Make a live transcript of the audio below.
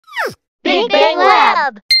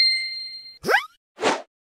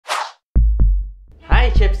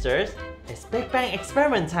Chipsters, it's Big Bang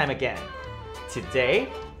experiment time again.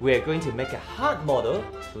 Today, we are going to make a heart model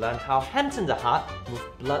to learn how Hampton the heart moves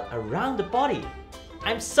blood around the body.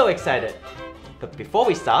 I'm so excited! But before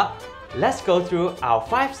we start, let's go through our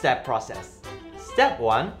 5-step process. Step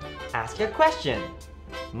 1. Ask a question.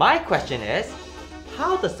 My question is,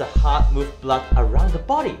 how does the heart move blood around the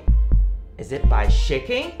body? Is it by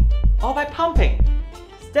shaking or by pumping?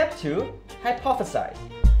 Step 2. Hypothesize.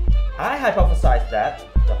 I hypothesize that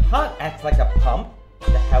the heart acts like a pump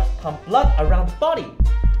that helps pump blood around the body.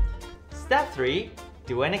 Step 3.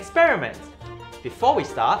 Do an experiment. Before we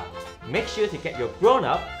start, make sure to get your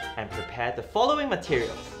grown-up and prepare the following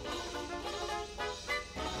materials.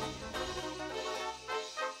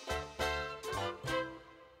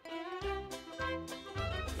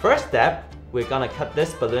 First step, we're gonna cut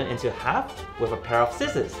this balloon into half with a pair of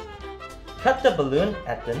scissors. Cut the balloon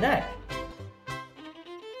at the neck.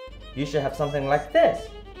 You should have something like this.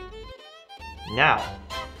 Now,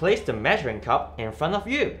 place the measuring cup in front of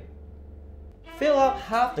you. Fill up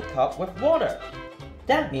half the cup with water.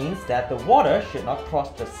 That means that the water should not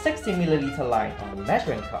cross the 60 ml line on the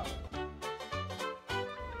measuring cup.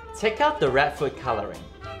 Take out the red food coloring.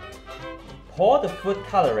 Pour the food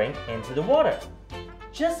coloring into the water.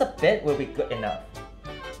 Just a bit will be good enough.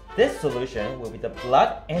 This solution will be the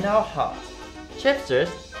blood in our heart. Chipsters,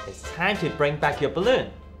 it's time to bring back your balloon.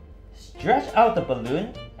 Stretch out the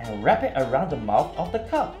balloon and wrap it around the mouth of the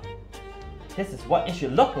cup. This is what it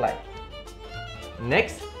should look like.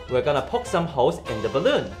 Next, we're gonna poke some holes in the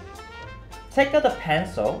balloon. Take out the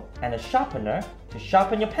pencil and a sharpener to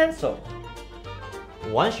sharpen your pencil.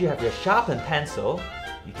 Once you have your sharpened pencil,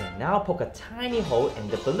 you can now poke a tiny hole in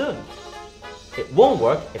the balloon. It won't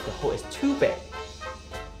work if the hole is too big.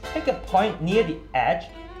 Pick a point near the edge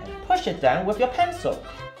and push it down with your pencil.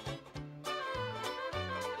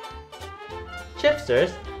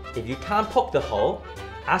 Chipsters, if you can't poke the hole,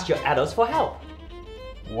 ask your adults for help.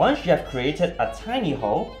 Once you have created a tiny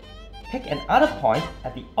hole, pick another point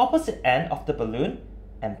at the opposite end of the balloon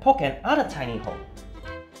and poke another tiny hole.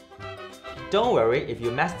 Don't worry if you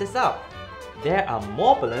mess this up. There are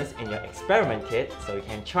more balloons in your experiment kit, so you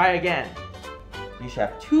can try again. You should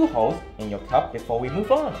have 2 holes in your cup before we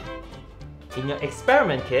move on. In your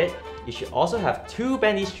experiment kit, you should also have 2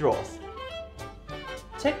 bendy straws.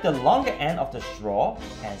 Take the longer end of the straw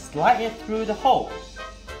and slide it through the hole.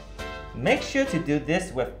 Make sure to do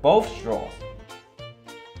this with both straws.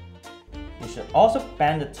 You should also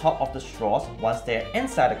bend the top of the straws once they are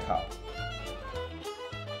inside the cup.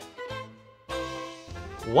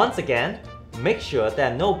 Once again, make sure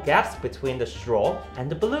there are no gaps between the straw and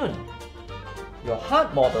the balloon. Your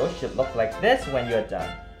heart model should look like this when you're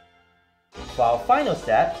done. For our final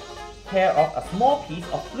step, tear off a small piece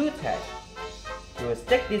of blu-tac. We will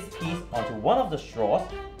stick this piece onto one of the straws,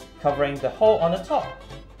 covering the hole on the top.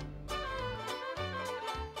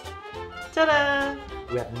 Ta-da!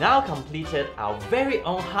 We have now completed our very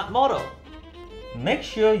own heart model. Make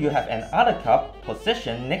sure you have another cup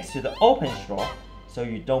positioned next to the open straw so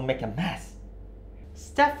you don't make a mess.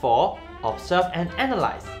 Step 4. Observe and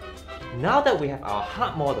analyze. Now that we have our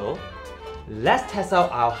heart model, let's test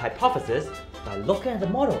out our hypothesis by looking at the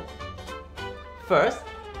model. First,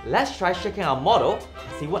 let's try shaking our model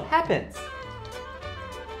and see what happens.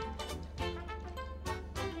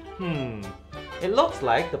 It looks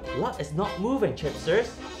like the blood is not moving, Chipsters.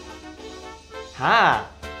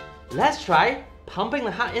 Let's try pumping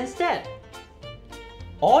the heart instead.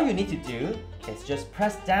 All you need to do is just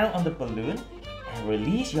press down on the balloon and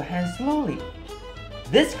release your hand slowly.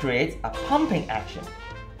 This creates a pumping action.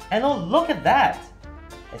 And oh, look at that!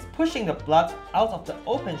 It's pushing the blood out of the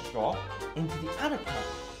open straw into the other cup.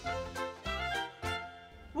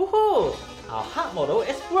 Woohoo! Our heart model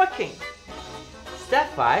is working! Step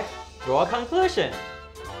 5. Draw a conclusion.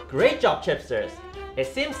 Great job, Chipsters! It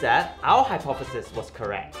seems that our hypothesis was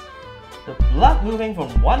correct. The blood moving from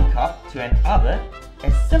one cup to another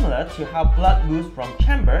is similar to how blood moves from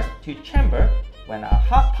chamber to chamber when our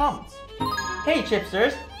heart pumps. Hey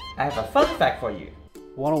Chipsters! I have a fun fact for you.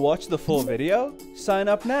 Want to watch the full video? Sign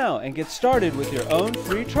up now and get started with your own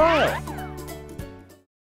free trial.